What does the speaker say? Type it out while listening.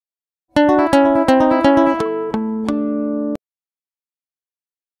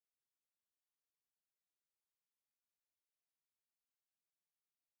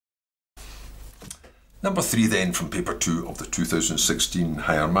Number 3 then from paper 2 of the 2016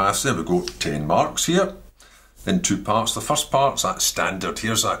 Higher Maths. There we go, 10 marks here in 2 parts. The first part's that standard.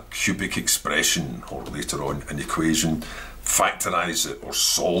 Here's a cubic expression, or later on an equation. Factorise it or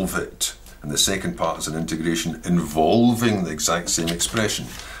solve it. And the second part is an integration involving the exact same expression.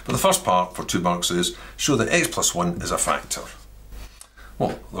 But the first part for 2 marks is show that x plus 1 is a factor.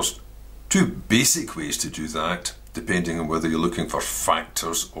 Well, there's 2 basic ways to do that, depending on whether you're looking for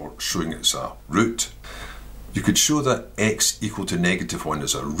factors or showing it's a root. You could show that x equal to negative 1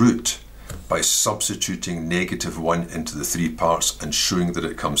 is a root by substituting negative 1 into the 3 parts and showing that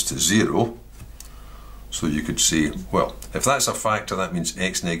it comes to 0. So you could say, well, if that's a factor, that means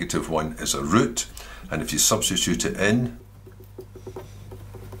x negative 1 is a root, and if you substitute it in,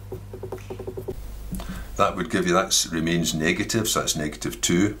 that would give you, that remains negative, so that's negative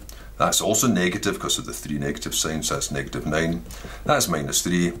 2. That's also negative because of the 3 negative signs, so that's negative 9. That's minus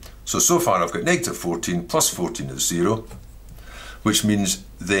 3. So far I've got negative 14 plus 14 is 0, which means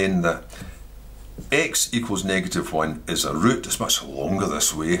then that x equals negative 1 is a root. It's much longer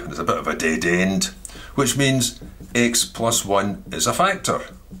this way, and it's a bit of a dead end, which means x plus 1 is a factor.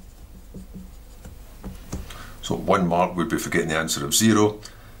 So 1 mark would be for getting the answer of 0,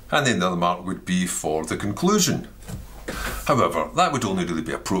 and then the other mark would be for the conclusion. However, that would only really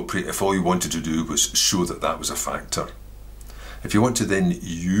be appropriate if all you wanted to do was show that that was a factor. If you want to then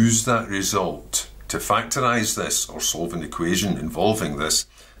use that result to factorise this or solve an equation involving this,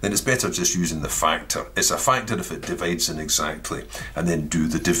 then it's better just using the factor. It's a factor if it divides in exactly, and then do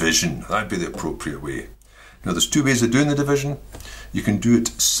the division. That'd be the appropriate way. Now there's 2 ways of doing the division. You can do it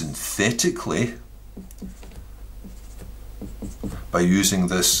synthetically by using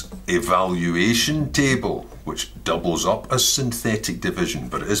this evaluation table, which doubles up as synthetic division,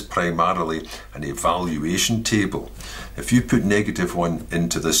 but it is primarily an evaluation table. If you put negative 1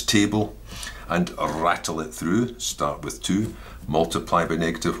 into this table and rattle it through, start with 2, multiply by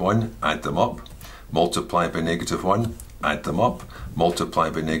negative 1, add them up, multiply by negative 1, add them up, multiply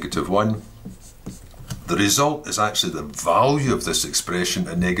by negative 1, the result is actually the value of this expression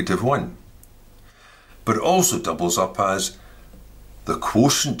at negative 1. But it also doubles up as the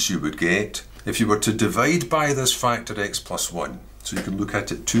quotient you would get if you were to divide by this factor x plus 1. So you can look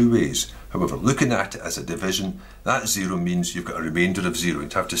at it 2 ways. However, looking at it as a division, that 0 means you've got a remainder of 0.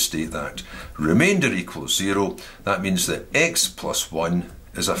 You'd have to state that. Remainder equals 0. That means that x plus 1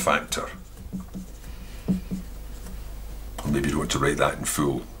 is a factor. Or maybe you don't want to write that in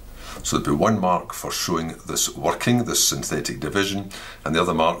full. So there'd be 1 mark for showing this working, this synthetic division, and the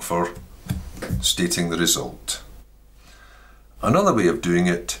other mark for stating the result. Another way of doing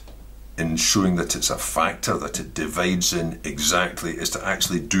it in showing that it's a factor, that it divides in exactly, is to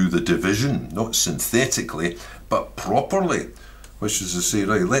actually do the division, not synthetically, but properly, which is to say,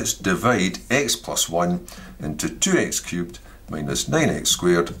 right, let's divide x plus 1 into 2x cubed minus 9x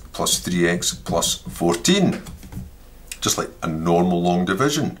squared plus 3x plus 14, just like a normal long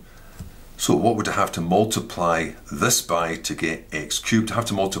division. So what would I have to multiply this by to get x cubed? I have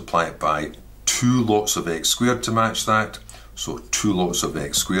to multiply it by 2 lots of x squared to match that. So 2 lots of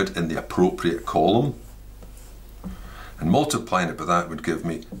x squared in the appropriate column. And multiplying it by that would give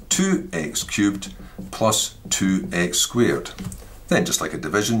me 2x cubed plus 2x squared. Then, just like a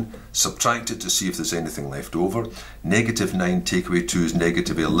division, subtract it to see if there's anything left over. Negative 9 take away 2 is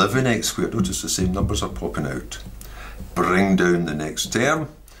negative 11x squared. Notice the same numbers are popping out. Bring down the next term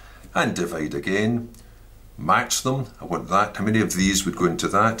and divide again. Match them. I want that. How many of these would go into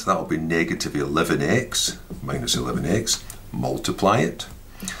that? That'll be negative 11x minus 11x. Multiply it.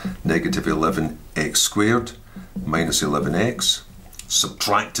 Negative 11x squared minus 11x.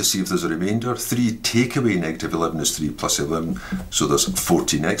 Subtract to see if there's a remainder. 3 take away negative 11 is 3 plus 11, so there's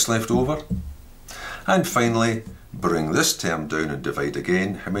 14x left over. And finally, bring this term down and divide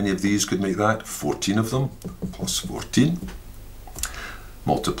again. How many of these could make that? 14 of them, plus 14.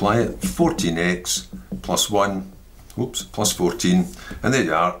 Multiply it. 14x plus 1, plus 14, and there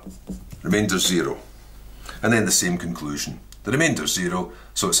you are, remainder 0. And then the same conclusion. The remainder is 0,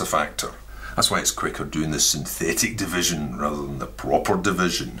 so it's a factor. That's why it's quicker doing the synthetic division rather than the proper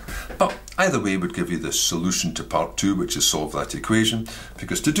division. But either way would give you the solution to part 2, which is solve that equation,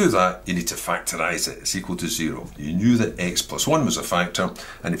 because to do that you need to factorise it. It's equal to 0. You knew that x plus 1 was a factor,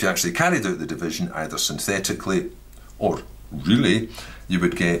 and if you actually carried out the division either synthetically or really, you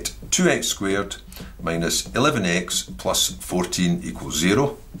would get 2x squared minus 11x plus 14 equals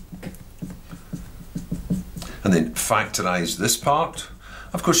 0. And then factorise this part.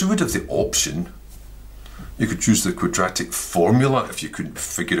 Of course, you would have the option. You could choose the quadratic formula if you couldn't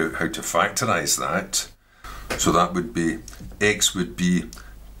figure out how to factorise that. So that would be, x would be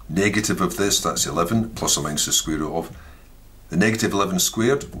negative of this, that's 11, plus or minus the square root of the negative 11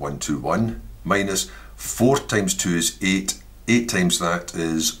 squared, 121, minus 4 times 2 is 8, 8 times that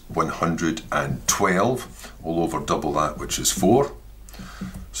is 112, all over double that, which is 4.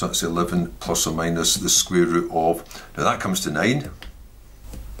 So that's 11 plus or minus the square root of, now that comes to 9.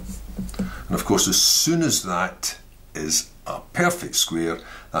 And of course, as soon as that is a perfect square,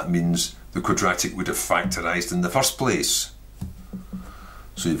 that means the quadratic would have factorised in the first place.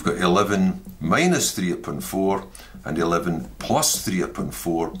 So you've got 11 minus 3 upon 4 and 11 plus 3 upon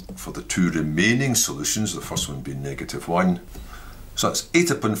 4 for the two remaining solutions, the first one being negative 1. So that's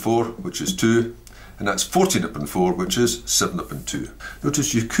 8 upon 4, which is 2, and that's 14 upon 4, which is 7 upon 2.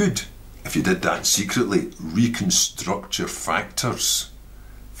 Notice you could, if you did that secretly, reconstruct your factors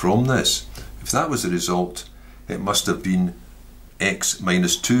from this. If that was the result, it must have been x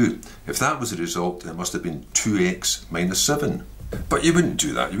minus 2. If that was the result, it must have been 2x minus 7. But you wouldn't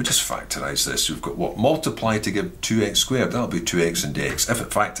do that, you would just factorise this. You've got what? Multiply to give 2x squared, that'll be 2x and x, if it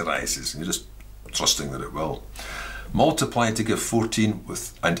factorises, and you're just trusting that it will. Multiply to give 14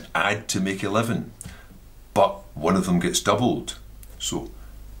 and add to make 11, but one of them gets doubled. So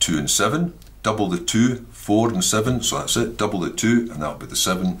 2 and 7, double the 2, 4 and 7, so that's it, double the 2, and that'll be the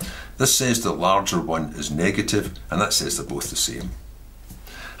 7. This says the larger one is negative, and that says they're both the same.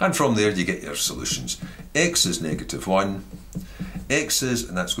 And from there you get your solutions. X is negative 1, x is,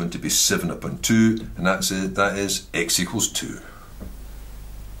 and that's going to be 7 upon 2, and that is x equals 2.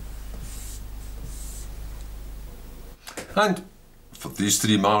 And for these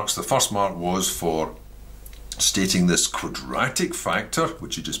 3 marks, the first mark was for stating this quadratic factor,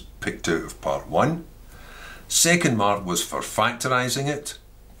 which you just picked out of part 1. Second mark was for factorising it,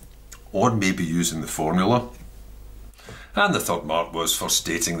 or maybe using the formula. And the third mark was for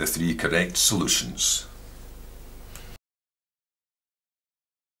stating the 3 correct solutions.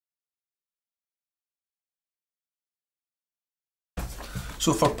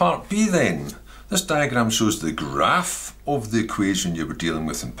 So for part B then, this diagram shows the graph of the equation you were dealing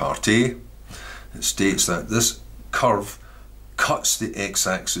with in part A. It states that this curve cuts the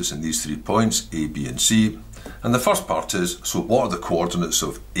x-axis in these 3 points, A, B and C. And the first part is, so what are the coordinates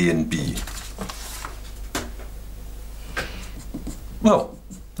of A and B? Well,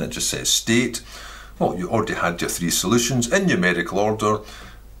 it just says state. Well, you already had your 3 solutions in numerical order.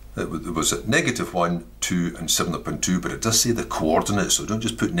 It was at negative 1, 2 and 7 upon 2, but it does say the coordinates, so don't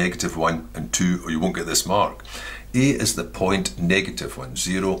just put negative 1 and 2 or you won't get this mark. A is the point negative 1,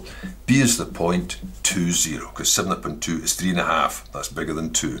 0. B is the point 2, 0, because 7 upon 2 is 3.5. That's bigger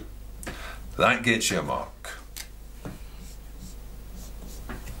than 2. That gets you a mark.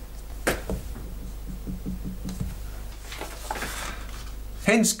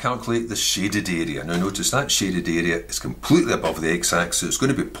 Hence calculate the shaded area. Now notice that shaded area is completely above the x-axis. It's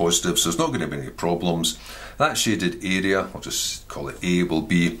going to be positive, so there's not going to be any problems. That shaded area, I'll just call it A, will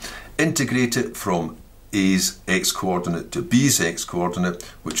be integrate it from A's x-coordinate to B's x-coordinate,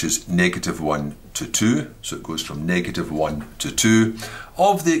 which is negative 1 to 2. So it goes from negative 1 to 2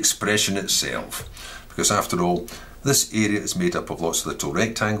 of the expression itself. Because after all, this area is made up of lots of little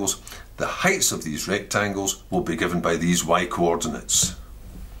rectangles. The heights of these rectangles will be given by these y-coordinates.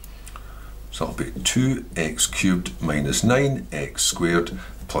 So it'll be 2x cubed minus 9x squared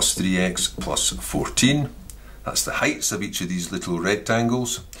plus 3x plus 14. That's the heights of each of these little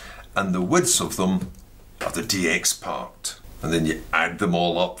rectangles. And the widths of them are the dx part. And then you add them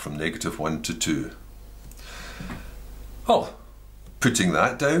all up from negative 1 to 2. Oh, putting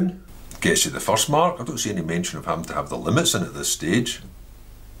that down gets you the first mark. I don't see any mention of having to have the limits in at this stage.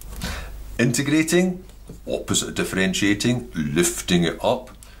 Integrating, opposite of differentiating, lifting it up.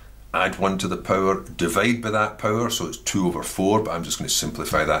 Add 1 to the power, divide by that power, so it's 2 over 4, but I'm just going to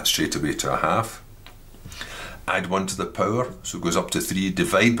simplify that straight away to a half. Add 1 to the power, so it goes up to 3,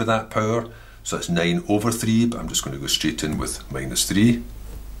 divide by that power, so that's 9 over 3, but I'm just going to go straight in with minus 3.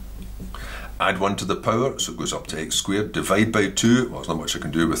 Add 1 to the power, so it goes up to x squared, divide by 2, well there's not much I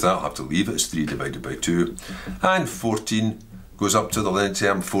can do with that, I'll have to leave it, it's 3 divided by 2. And 14 goes up to the limit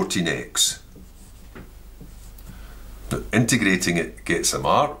term 14x. Now integrating it gets a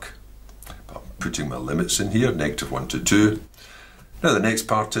mark. I'm putting my limits in here, negative 1 to 2. Now the next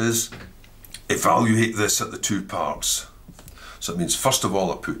part is evaluate this at the 2 parts. So it means first of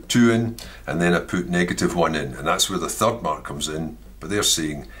all I put 2 in and then I put negative 1 in, and that's where the third mark comes in, but they're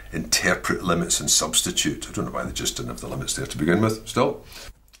saying interpret limits and substitute. I don't know why they just didn't have the limits there to begin with. Still,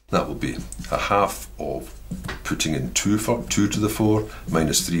 that will be a half of putting in 2 for 2 to the 4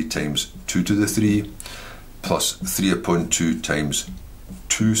 minus 3 times 2 to the 3 plus 3 upon 2 times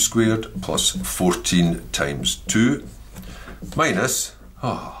 2 squared plus 14 times 2 minus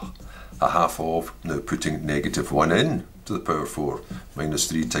a half of, now putting negative 1 in to the power 4, minus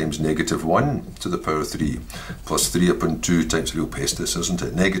 3 times negative 1 to the power 3, plus 3 upon 2 times, real pest this, isn't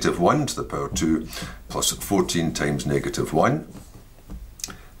it? Negative 1 to the power 2, plus 14 times negative 1.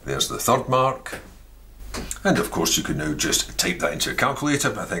 There's the third mark. And of course you can now just type that into your calculator,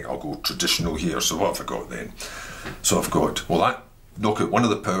 but I think I'll go traditional here. So what have I got then? So I've got, well, that knock out one of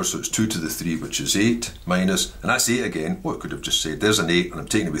the powers, so it's 2 to the 3, which is 8, minus, and that's 8 again. Well, I could have just said there's an 8, and I'm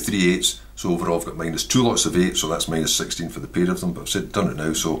taking away 3 8s, so overall I've got minus 2 lots of 8, so that's minus 16 for the pair of them, but I've done it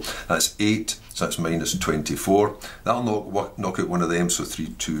now, so that's 8, so that's minus 24. That'll knock out one of them, so 3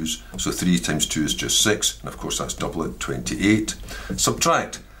 2s, so 3 times 2 is just 6, and of course that's double it, 28.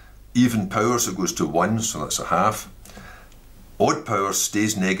 Subtract. Even power, so it goes to 1, so that's a half. Odd power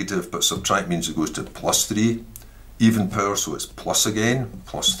stays negative, but subtract means it goes to plus 3. Even power, so it's plus again,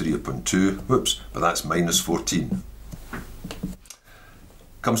 plus 3 upon 2, whoops, but that's minus 14.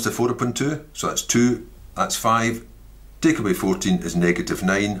 Comes to 4 upon 2, so that's 2, that's 5. Take away 14 is negative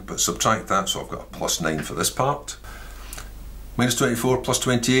 9, but subtract that, so I've got a plus 9 for this part. Minus 24 plus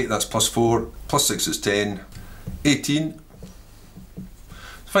 28, that's plus 4, plus 6 is 10, 18.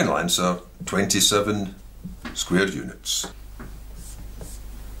 Final answer, 27 square units.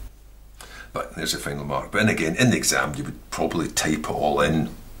 But there's your final mark. But then again, in the exam, you would probably type it all in,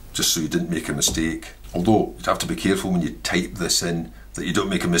 just so you didn't make a mistake. Although, you'd have to be careful when you type this in, that you don't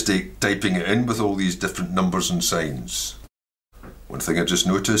make a mistake typing it in with all these different numbers and signs. One thing I just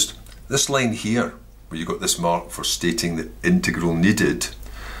noticed, this line here, where you got this mark for stating the integral needed,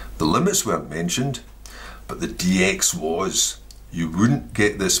 the limits weren't mentioned, but the dx was. You wouldn't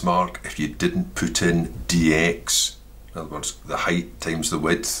get this mark if you didn't put in dx. In other words, the height times the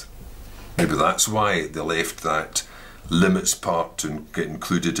width. Maybe that's why they left that limits part to get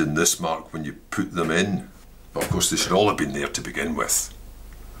included in this mark when you put them in. But of course they should all have been there to begin with.